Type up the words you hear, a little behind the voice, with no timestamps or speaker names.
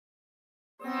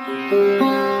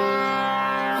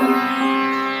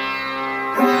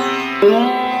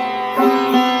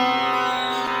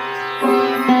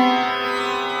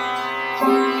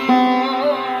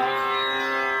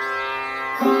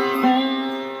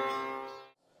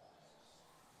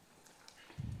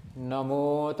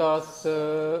නමෝ තස්ස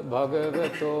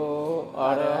භගවතෝ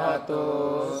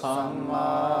අරහතෝ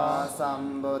සම්මා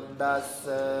සම්බුද්දස්ස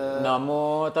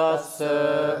නමෝ තස්ස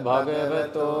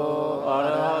භගවතෝ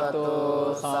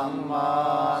අරහතෝ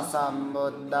සම්මා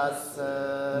සම්බුද්දස්ස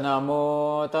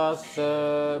නමෝ තස්ස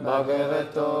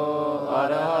භගවතෝ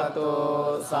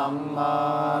අරහතෝ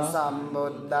සම්මා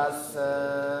සම්බුද්දස්ස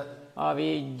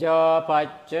අවිජ්ජා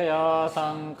පච්චයා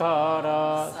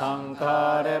සංඛාරා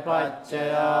සංඛාර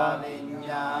පච්චයා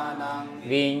විඥානං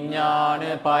විඥාන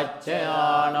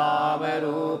පච්චයා නාම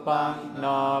රූපං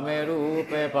නාම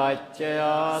රූප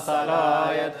පච්චයා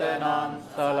සලආයතනං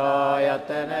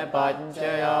සලආයතන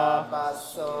පච්චයා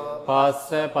පස්ස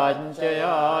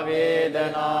පච්චයා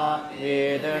වේදනා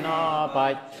වේදනා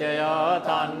පච්චයා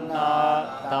තණ්හා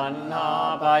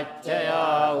තණ්හා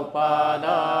පච්චයා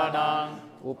උපාදානං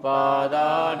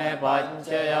උපාදාන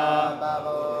පච්චයා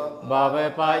භව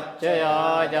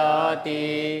පච්චයා ජාති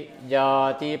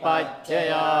ජාති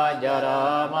පච්චයා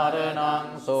ජරා මරණං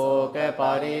ශෝක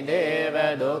පරිදේව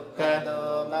දුක්ඛ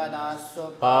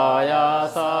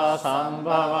දෝමනස්සුපායාසා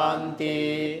සම්භවಂತಿ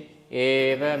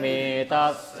ඒවමේ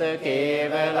තස්ස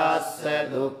කේවලස්ස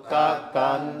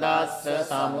දුක්ඛක්ඛන්දස්ස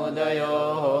සමුදයෝ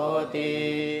හෝති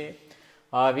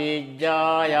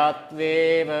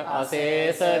අවිජ්ජායත්වේව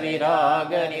අශේෂ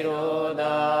විරාග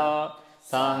නිරෝධා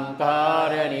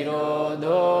සංඛාර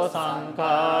නිරෝධෝ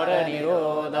සංඛාර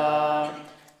නිරෝධා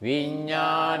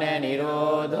විඥාන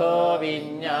නිරෝධෝ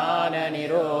විඥාන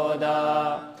නිරෝධා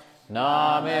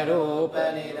නාම රූප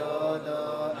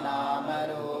නිරෝධෝ නාම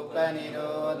රූප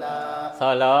නිරෝධා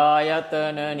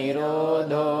සලආයතන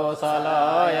නිරෝධෝ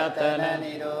සලආයතන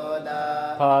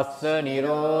නිරෝධා පස්ස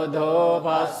නිරෝධෝ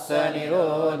පස්ස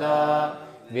නිරෝධා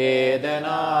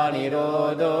වේදනා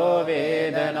නිරෝධෝ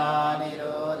වේදනා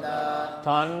නිරෝධා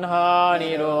තණ්හා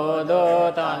නිරෝධෝ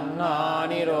තණ්හා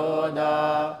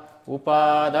නිරෝධා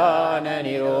උපාදාන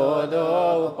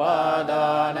නිරෝධෝ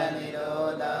උපාදාන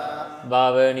නිරෝධා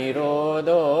භව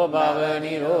නිරෝධෝ භව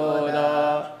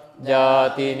නිරෝධා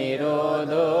ජාති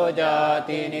නිරෝධෝ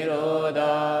ජාති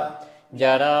නිරෝධා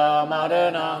ජරා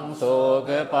මරණං ශෝක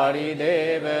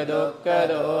පරිදේව දුක්ඛ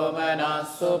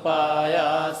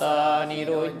දෝමනස්සුපායාසා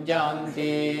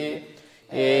නිරුද්ධಂತಿ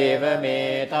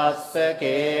ඒවමේ තස්ස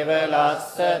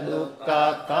කේවලස්ස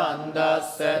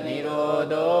දුක්ඛක්ඛන්දස්ස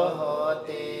නිරෝධෝ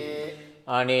හෝති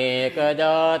අනේක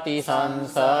ජාති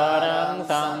සංසාරං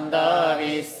සන්දා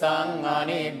විස්සං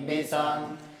අනිබ්බිසං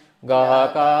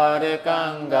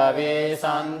ගහකාරකං ගවේ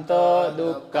සන්තෝ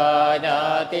දුක්ඛා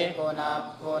ජාති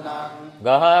පුනප්පුනං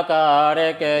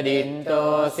ගහකාරක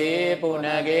දින්තෝසී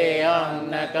පුනගේ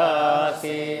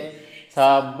අන්නකාසී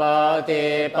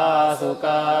සබ්බාතේ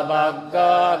පාසුකා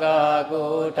බග්ගා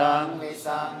ගාකුටං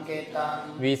විසංකිතං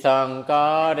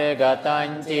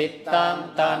විසංකාරගතං චිත්තං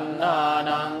තණ්හානං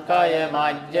කය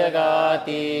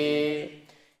මජ්ජගාති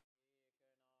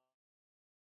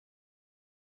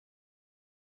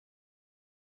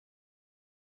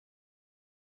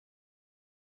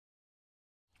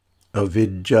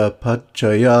Avidya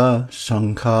paccaya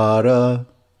sankhara.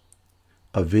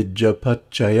 Avidya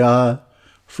paccaya,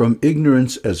 from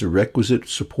ignorance as a requisite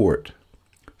support.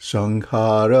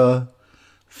 Sankhara,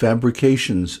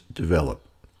 fabrications develop.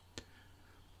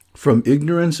 From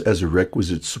ignorance as a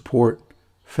requisite support,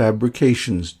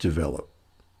 fabrications develop.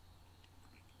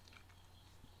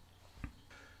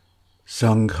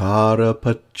 Sankhara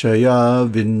paccaya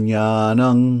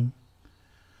viññānaṁ.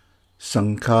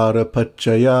 Sankhara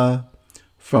paccaya,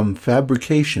 from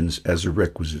fabrications as a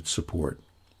requisite support.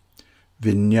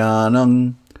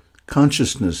 Viññānaṁ,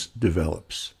 consciousness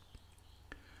develops.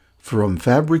 From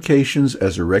fabrications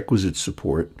as a requisite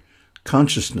support,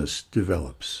 consciousness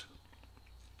develops.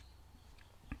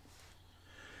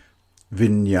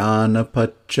 Viññāna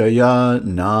paccaya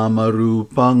nama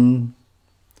rūpaṁ.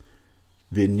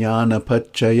 Viññāna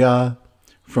paccaya,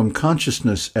 from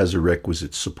consciousness as a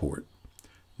requisite support.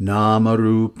 Nama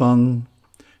rūpaṁ,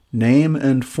 name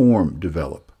and form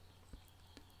develop.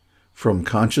 From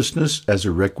consciousness as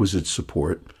a requisite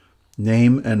support,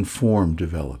 name and form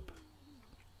develop.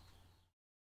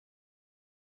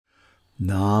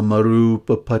 Nama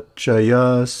rūpa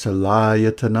paccaya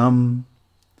salayatanam.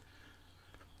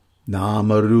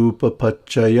 Nama rūpa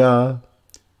paccaya,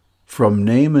 from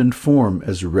name and form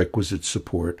as a requisite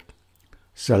support,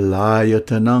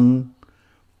 salayatanam,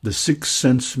 the six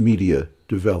sense media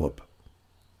develop.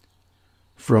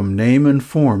 From name and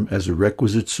form as a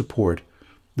requisite support,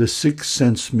 the six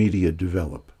sense media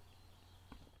develop.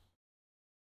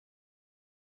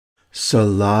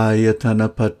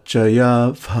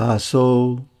 Salayatana-paccaya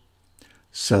bhaso.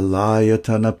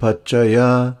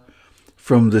 Salayatana-paccaya.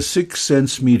 From the six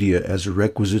sense media as a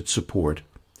requisite support,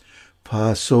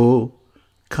 bhaso,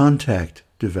 contact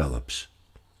develops.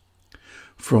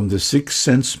 From the six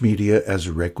sense media as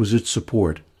a requisite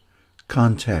support,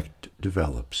 contact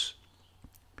develops.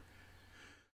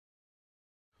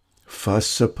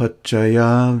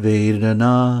 Phassa-paccaya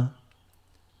vedana.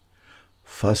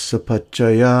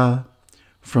 Phassa-paccaya.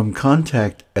 From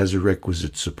contact as a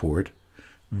requisite support,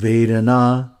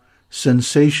 vedana,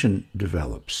 sensation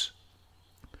develops.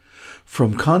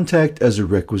 From contact as a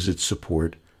requisite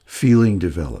support, feeling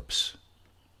develops.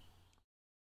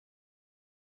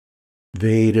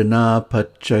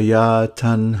 Vedana-paccaya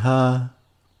tanha.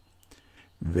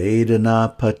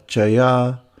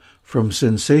 Vedana-paccaya. From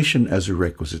sensation as a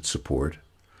requisite support,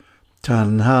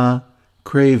 tanha,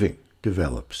 craving,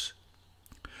 develops.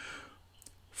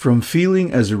 From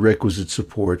feeling as a requisite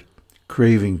support,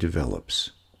 craving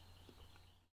develops.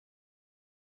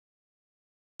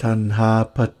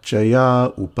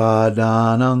 Tanha-paccaya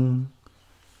upadanam.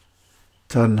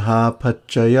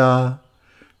 Tanha-paccaya.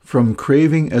 From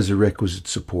craving as a requisite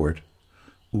support,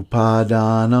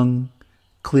 upadanam,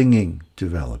 clinging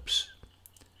develops.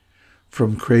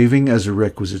 From craving as a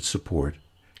requisite support,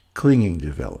 clinging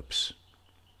develops.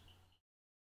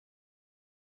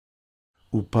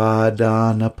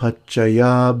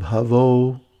 Upadana-paccaya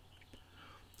bhavo.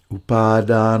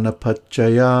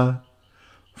 Upadana-paccaya.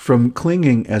 From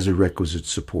clinging as a requisite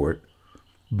support,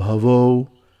 bhavo,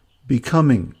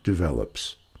 becoming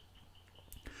develops.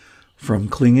 From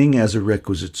clinging as a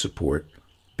requisite support,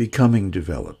 becoming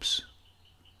develops.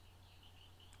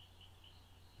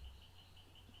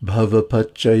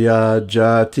 Bhava-paccaya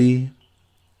jati.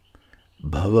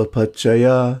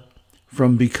 Bhava-paccaya.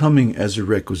 From becoming as a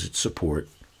requisite support,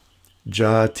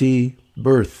 jati,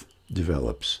 birth,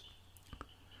 develops.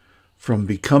 From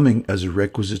becoming as a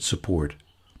requisite support,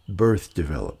 birth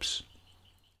develops.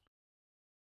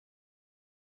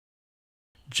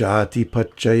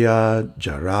 Jati-paccaya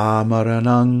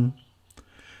jaramaranam.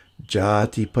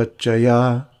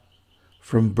 Jati-paccaya.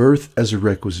 From birth as a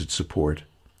requisite support,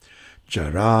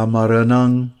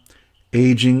 jaramaranam,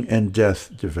 aging and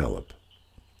death develop.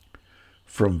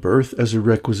 From birth as a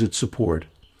requisite support,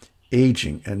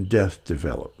 aging and death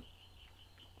develop.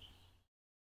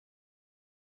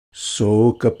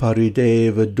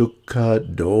 Soka-parideva dukkha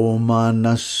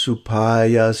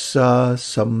domanasupayasa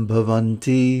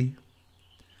sambhavanti.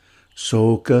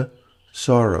 Soka,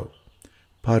 sorrow.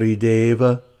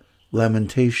 Parideva,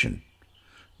 lamentation.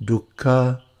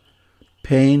 Dukkha,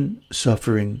 pain,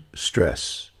 suffering,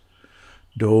 stress.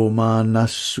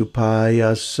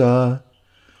 Domanasupayasa,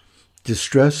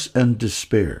 distress and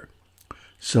despair.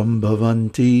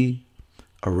 Sambhavanti,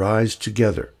 arise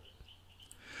together.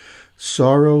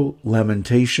 Sorrow,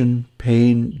 lamentation,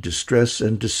 pain, distress,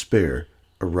 and despair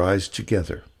arise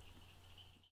together.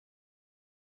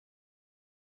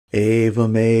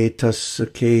 Evametassa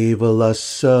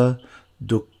kevalassa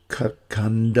dukkha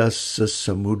khandassa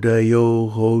samudayo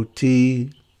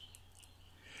hoti.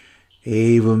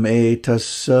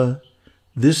 Evametassa,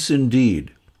 this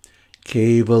indeed,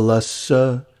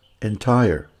 kevalassa,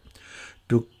 entire,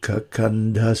 dukkha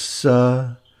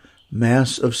khandassa,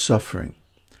 mass of suffering,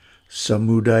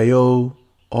 samudayo,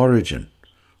 origin,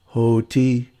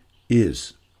 hoti,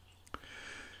 is.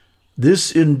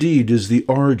 This indeed is the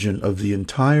origin of the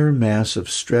entire mass of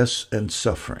stress and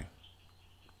suffering.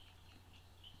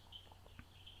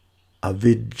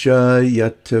 Avidya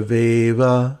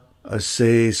yataveva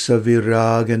asesa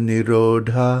viraga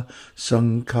nirodha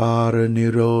sankara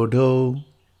nirodho.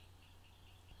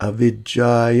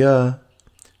 Avidyaya,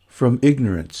 from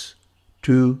ignorance,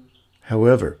 to,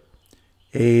 however,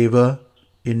 eva,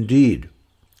 indeed,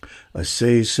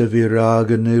 asesa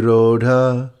viraga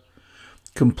nirodha,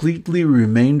 completely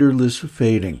remainderless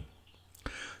fading.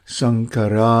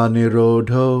 Sankara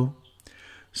nirodho,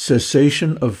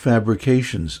 cessation of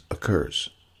fabrications occurs.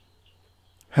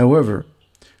 However,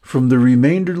 from the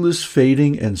remainderless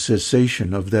fading and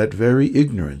cessation of that very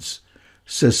ignorance,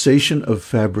 cessation of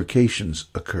fabrications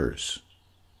occurs.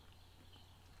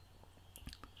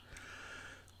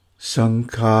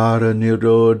 Sankara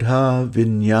nirodha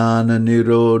vijnana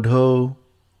nirodho.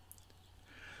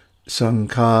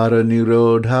 Sankara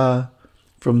nirodha,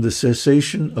 from the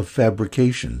cessation of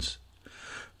fabrications.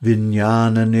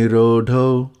 Vijnana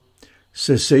nirodho,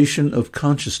 cessation of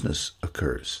consciousness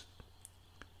occurs.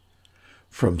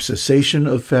 From cessation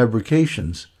of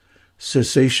fabrications,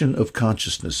 cessation of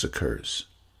consciousness occurs.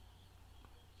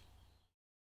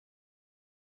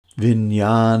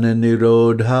 Vijnana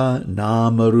nirodha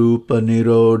namarupa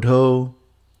nirodho.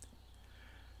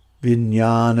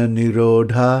 Vijnana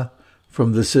nirodha,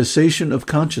 from the cessation of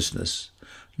consciousness.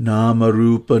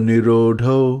 Namarupa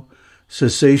nirodho,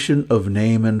 cessation of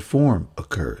name and form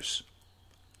occurs.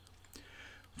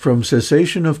 From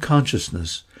cessation of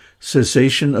consciousness,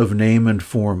 cessation of name and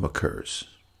form occurs.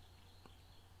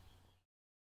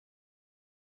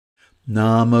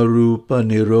 Namarupa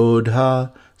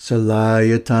nirodha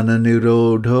salayatana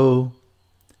nirodho.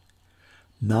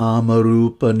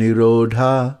 Namarupa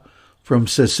nirodha, from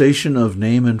cessation of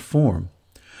name and form.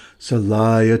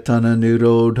 Salayatana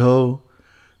nirodho,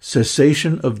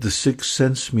 cessation of the six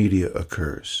sense media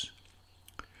occurs.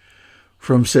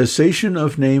 From cessation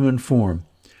of name and form,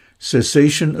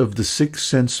 cessation of the six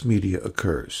sense media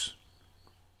occurs.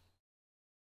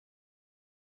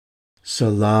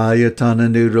 Salayatana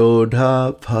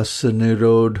nirodha phassa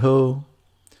nirodho.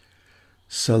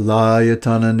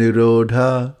 Salayatana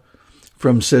nirodha,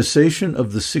 from cessation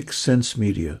of the six sense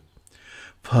media.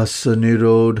 Phassa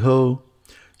nirodho,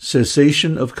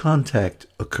 cessation of contact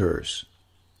occurs.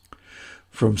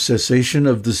 From cessation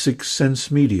of the six sense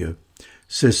media,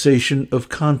 cessation of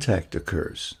contact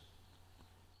occurs.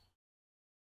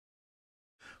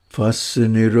 Phassa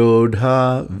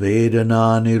nirodha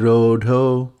vedana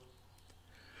nirodho.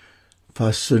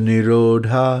 Phassa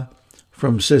nirodha,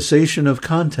 from cessation of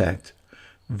contact.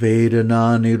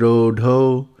 Vedana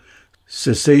nirodho,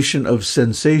 cessation of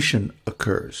sensation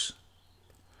occurs.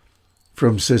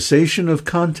 From cessation of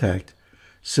contact,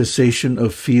 cessation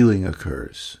of feeling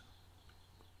occurs.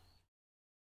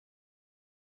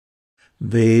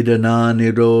 Vedana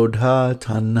nirodha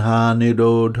tanha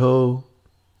nirodho.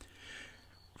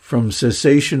 From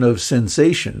cessation of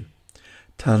sensation,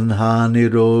 tanha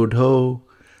nirodho,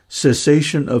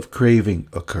 cessation of craving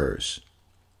occurs.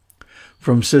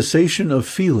 From cessation of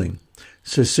feeling,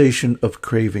 cessation of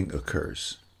craving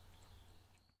occurs.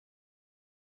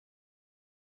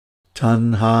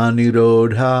 Tanha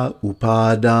nirodha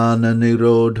upadana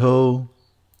nirodho.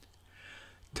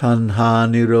 Tanha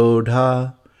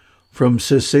nirodha, from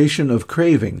cessation of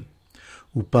craving.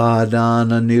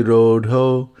 Upadana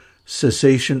nirodho,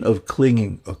 cessation of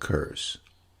clinging occurs.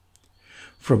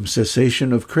 From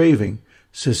cessation of craving,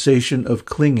 cessation of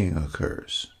clinging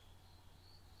occurs.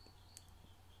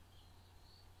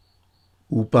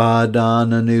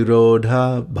 Upadana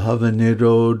nirodha bhava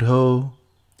nirodho.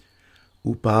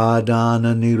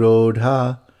 Upadana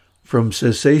nirodha, from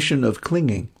cessation of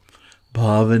clinging.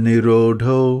 Bhava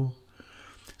nirodho,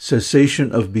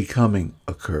 cessation of becoming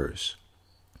occurs.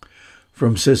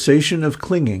 From cessation of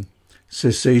clinging,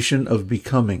 cessation of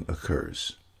becoming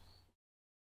occurs.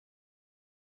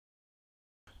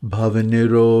 Bhava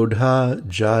nirodha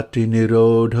jati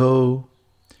nirodho.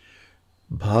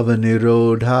 Bhava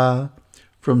nirodha,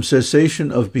 from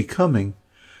cessation of becoming.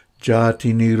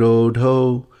 Jati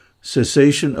nirodho,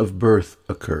 cessation of birth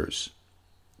occurs.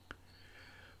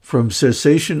 From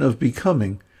cessation of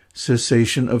becoming,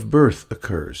 cessation of birth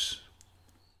occurs.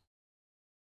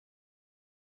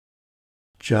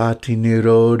 Jati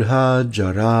nirodha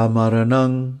jara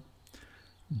maranang.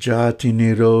 Jati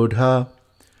nirodha,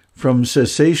 from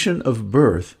cessation of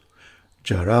birth.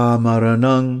 Jara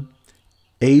maranang,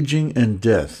 aging and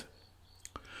death.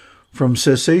 From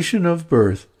cessation of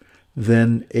birth,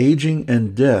 then aging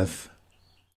and death.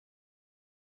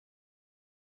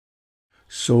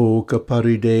 Soka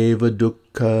parideva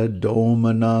dukkha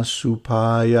domana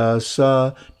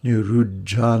supayasa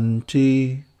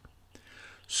nirujjanti.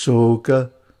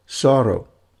 Soka, sorrow.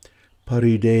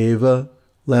 Parideva,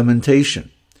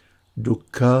 lamentation.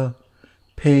 Dukkha,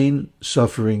 pain,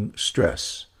 suffering,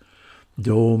 stress.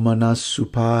 Domana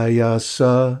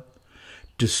supayasa,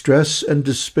 distress and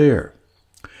despair.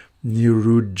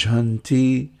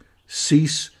 Nirujjanti,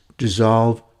 cease,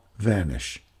 dissolve,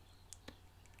 vanish.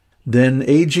 Then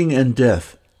aging and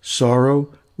death,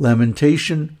 sorrow,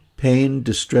 lamentation, pain,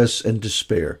 distress, and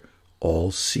despair all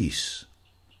cease.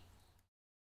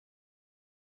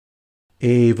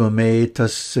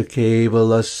 Evametasya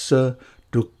kevalasya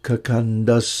dukkha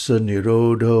kandasya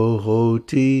nirodho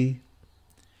hoti.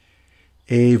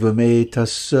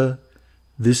 Evametasya,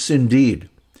 this indeed,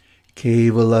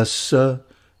 kevalasya,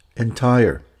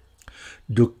 entire,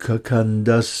 dukkha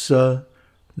kandasya,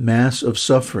 mass of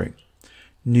suffering,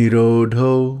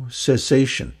 nirodho,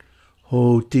 cessation,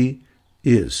 hoti,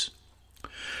 is.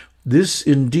 This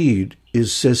indeed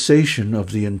is cessation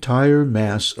of the entire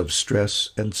mass of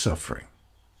stress and suffering.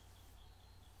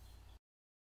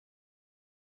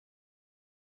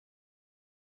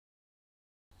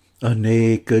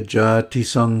 Aneka jati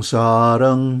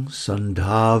sangsarang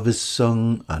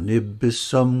sandhavisang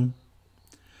anibisam.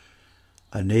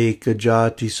 Aneka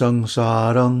jati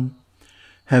sangsarang,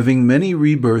 having many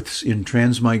rebirths in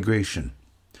transmigration.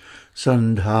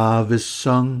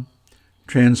 Sandhavisang,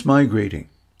 transmigrating.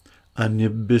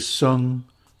 Anibisang,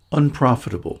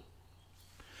 unprofitable.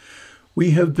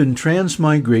 We have been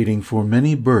transmigrating for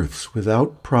many births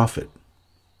without profit.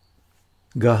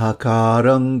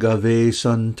 Gahakarang gave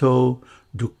santo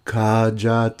dukkha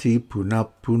jati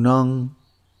punapunang.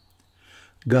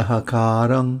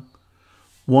 Gahakarang,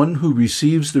 one who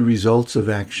receives the results of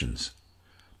actions.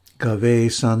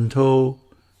 Gave santo,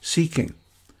 seeking.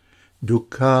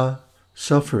 Dukkha,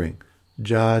 suffering.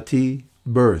 Jati,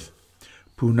 birth.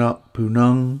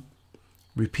 Punapunang,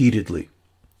 repeatedly.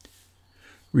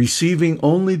 Receiving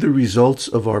only the results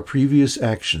of our previous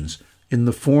actions in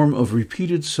the form of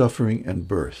repeated suffering and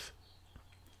birth.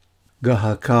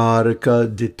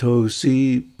 Gahakaraka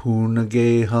ditosi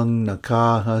punagehang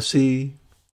nakahasi.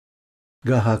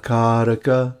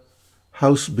 Gahakaraka,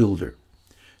 house builder.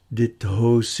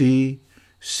 Ditosi,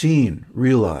 seen,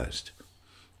 realized.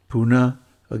 Puna,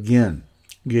 again.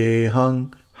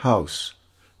 Gehang, house.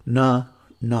 Na,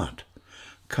 not.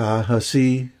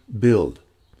 Kahasi, build.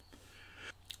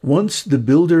 Once the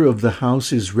builder of the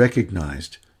house is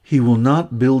recognized, he will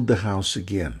not build the house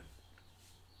again.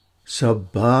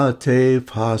 Sabbate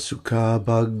phasukha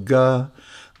bhagga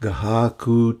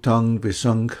gahakutang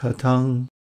visankhatang.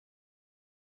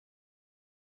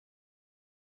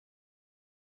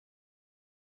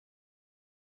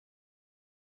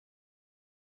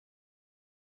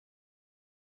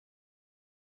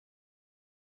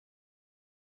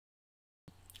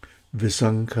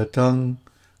 Visankhatang,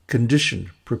 conditioned,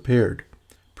 prepared,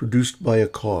 produced by a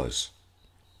cause.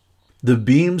 The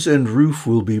beams and roof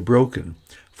will be broken,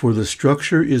 for the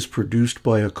structure is produced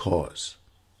by a cause.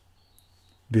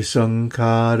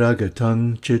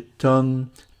 Visankaragatam chittang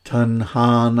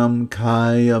tanhanam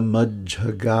kaya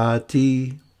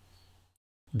majjhagati.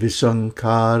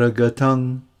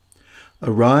 Visankaragatam,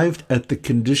 arrived at the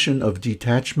condition of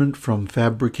detachment from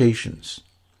fabrications.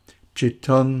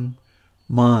 Chittang,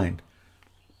 mind.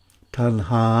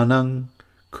 Tanhanang,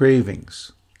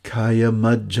 cravings. Kaya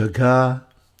majjaga,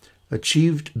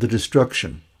 achieved the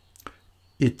destruction.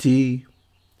 Iti,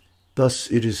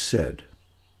 thus it is said.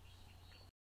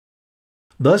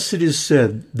 Thus it is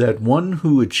said that one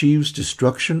who achieves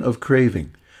destruction of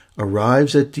craving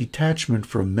arrives at detachment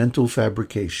from mental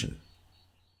fabrication.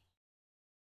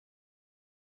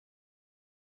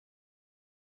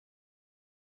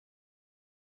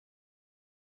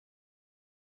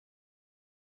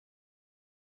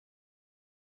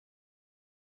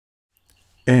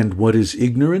 And what is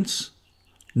ignorance?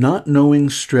 Not knowing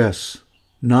stress,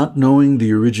 not knowing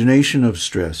the origination of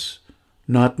stress,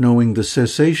 not knowing the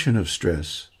cessation of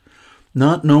stress,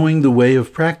 not knowing the way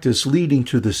of practice leading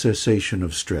to the cessation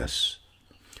of stress.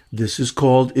 This is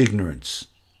called ignorance.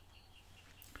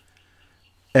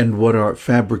 And what are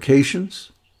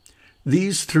fabrications?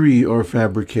 These three are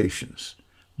fabrications: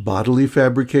 bodily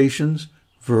fabrications,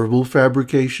 verbal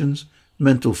fabrications,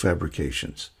 mental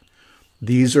fabrications.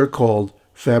 These are called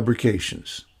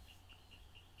fabrications.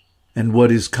 And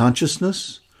what is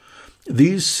consciousness?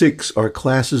 These six are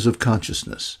classes of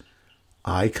consciousness: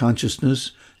 eye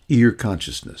consciousness, ear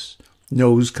consciousness,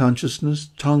 nose consciousness,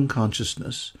 tongue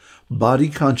consciousness, body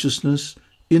consciousness,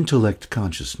 intellect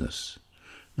consciousness.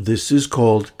 This is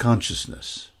called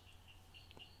consciousness.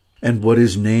 And what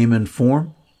is name and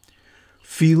form?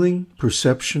 Feeling,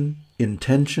 perception,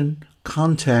 intention,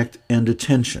 contact, and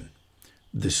attention.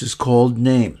 This is called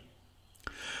name.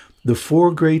 The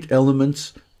four great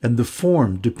elements and the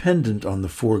form dependent on the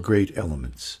four great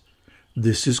elements.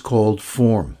 This is called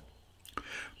form.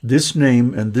 This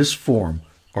name and this form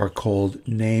are called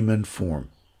name and form.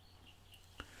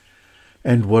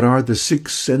 And what are the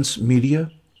six sense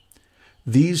media?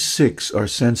 These six are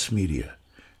sense media: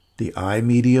 the eye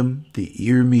medium, the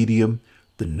ear medium,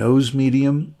 the nose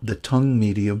medium, the tongue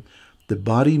medium, the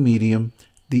body medium,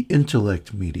 the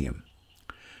intellect medium.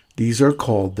 These are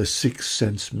called the six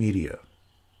sense media.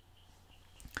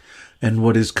 And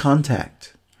what is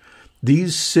contact?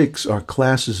 These six are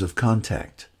classes of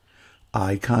contact: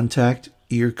 eye contact,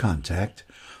 ear contact,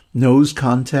 nose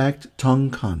contact,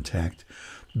 tongue contact,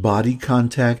 body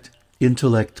contact,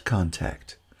 intellect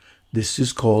contact. This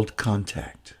is called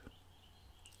contact.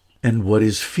 And what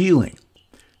is feeling?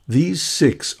 These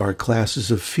six are classes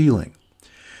of feeling: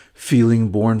 feeling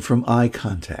born from eye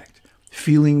contact,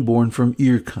 feeling born from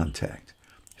ear contact,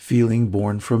 feeling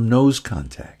born from nose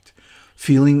contact,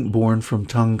 feeling born from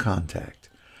tongue contact,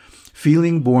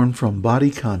 feeling born from body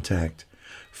contact,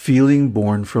 feeling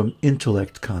born from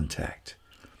intellect contact.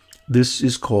 This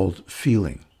is called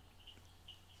feeling.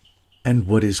 And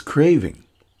what is craving?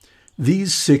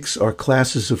 These 6 are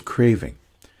classes of craving.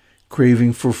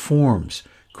 Craving for forms,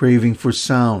 craving for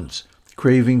sounds,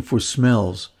 craving for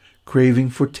smells, craving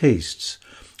for tastes,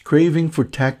 craving for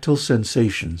tactile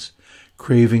sensations,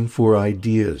 craving for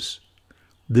ideas.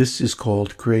 This is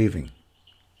called craving.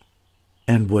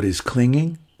 And what is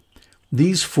clinging?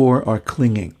 These 4 are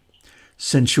clinging.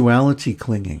 Sensuality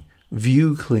clinging,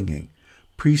 view clinging,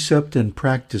 precept and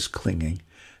practice clinging,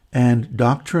 and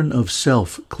doctrine of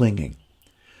self clinging.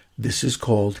 This is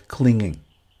called clinging.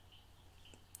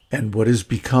 And what is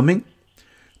becoming?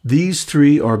 These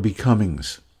 3 are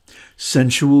becomings.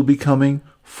 Sensual becoming,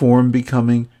 form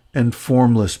becoming, and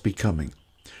formless becoming.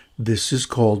 This is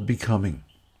called becoming.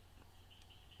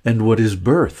 And what is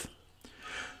birth?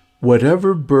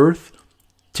 Whatever birth,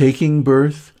 taking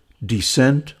birth,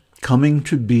 descent, coming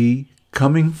to be,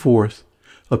 coming forth,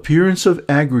 appearance of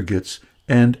aggregates,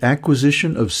 and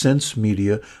acquisition of sense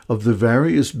media of the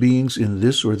various beings in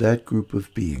this or that group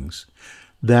of beings,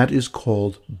 that is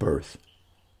called birth.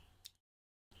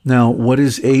 Now, what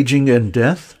is aging and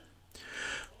death?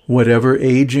 Whatever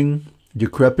aging,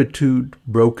 decrepitude,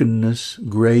 brokenness,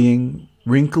 graying,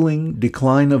 wrinkling,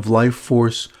 decline of life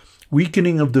force,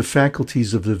 weakening of the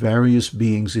faculties of the various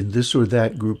beings in this or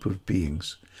that group of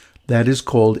beings, that is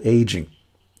called aging.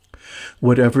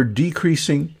 Whatever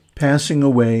decreasing, passing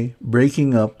away,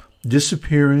 breaking up,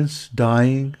 disappearance,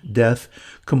 dying, death,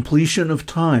 completion of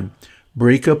time,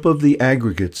 breakup of the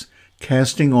aggregates,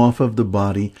 casting off of the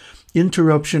body,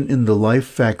 interruption in the life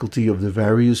faculty of the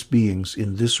various beings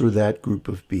in this or that group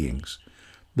of beings,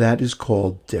 that is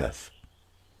called death.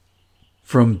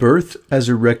 From birth as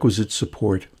a requisite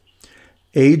support,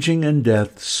 aging and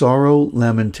death, sorrow,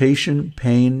 lamentation,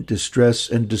 pain, distress,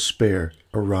 and despair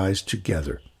arise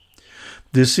together.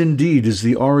 This indeed is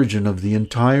the origin of the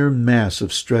entire mass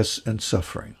of stress and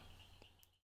suffering.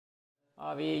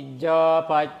 Avijja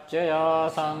paccaya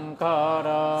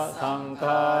sankhara,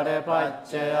 sankhara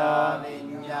paccaya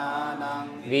viññānaṁ,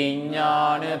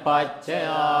 viññāna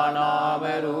paccaya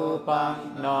nāma rūpaṁ,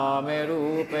 nāma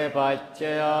rūpa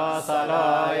paccaya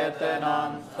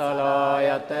salayatanam,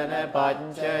 salayatana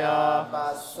paccaya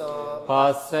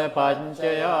passa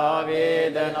paccaya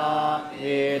vedana,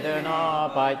 vedana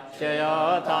paccaya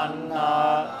tanha,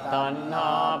 tanha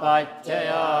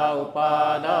paccaya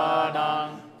upadānaṁ,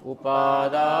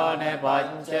 upadāne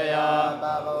paccaya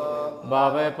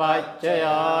bhava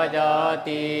paccaya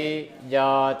jati,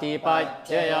 jati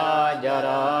paccaya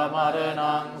jara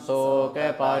maranaṁ,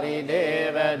 soka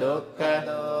parideva dukkha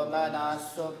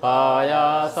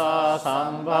pāyāsa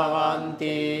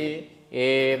sambhavanti,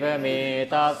 eva me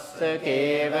tassa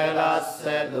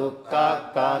kevalassa dukkha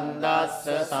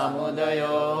kandassa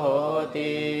samudayo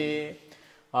hoti.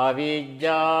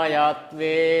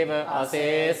 Avijjāyatveva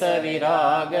asesa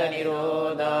viraga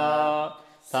nirodha,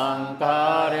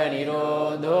 sankhara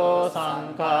nirodho,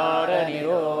 sankhara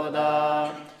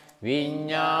nirodha,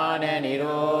 viññāna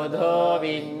nirodho,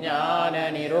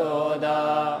 viññāna nirodha,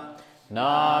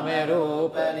 nāma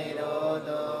rūpa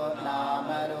nirodho,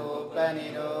 nāma rūpa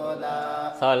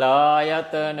nirodha,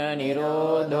 salayatana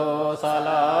nirodho,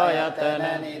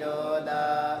 salayatana nirodha,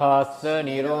 passa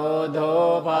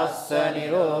nirodho, passa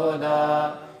nirodha,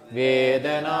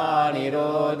 vedana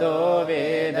nirodho,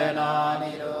 vedana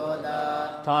nirodha,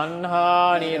 tanha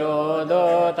nirodho,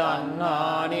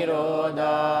 tanha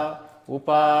nirodha,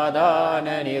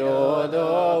 upadāna nirodho,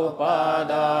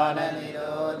 upadāna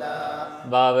nirodha,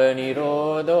 bhava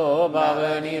nirodho,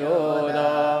 bhava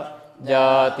nirodha,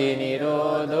 jati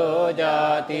nirodho,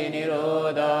 jati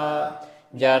nirodha,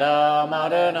 jara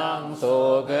maranaṁ,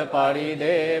 soka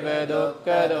parideva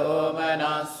dukkha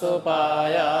domanassu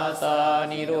pāyāsa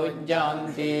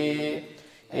nirujjanti,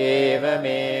 eva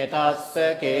me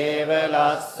tassa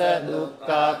kevalassa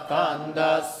dukkha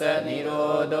kandassa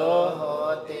nirodho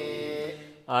hoti.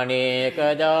 Aneka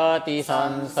jati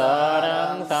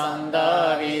sansāraṁ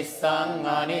sandhā vissaṁ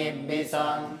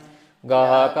anibbissaṁ,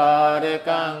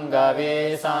 gākārakaṁ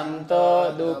gave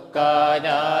santo dukkha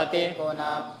jati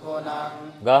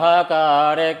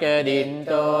gākāraka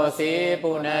dintosi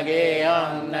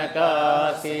punageyam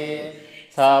nakasi,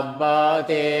 sabbā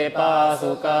te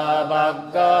pāsukā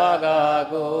bhaggā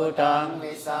gākutam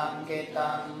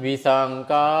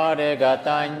visaṅkāra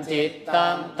gataṁ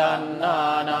cittaṁ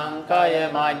tannānaṁ kaya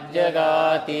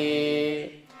majjagāti.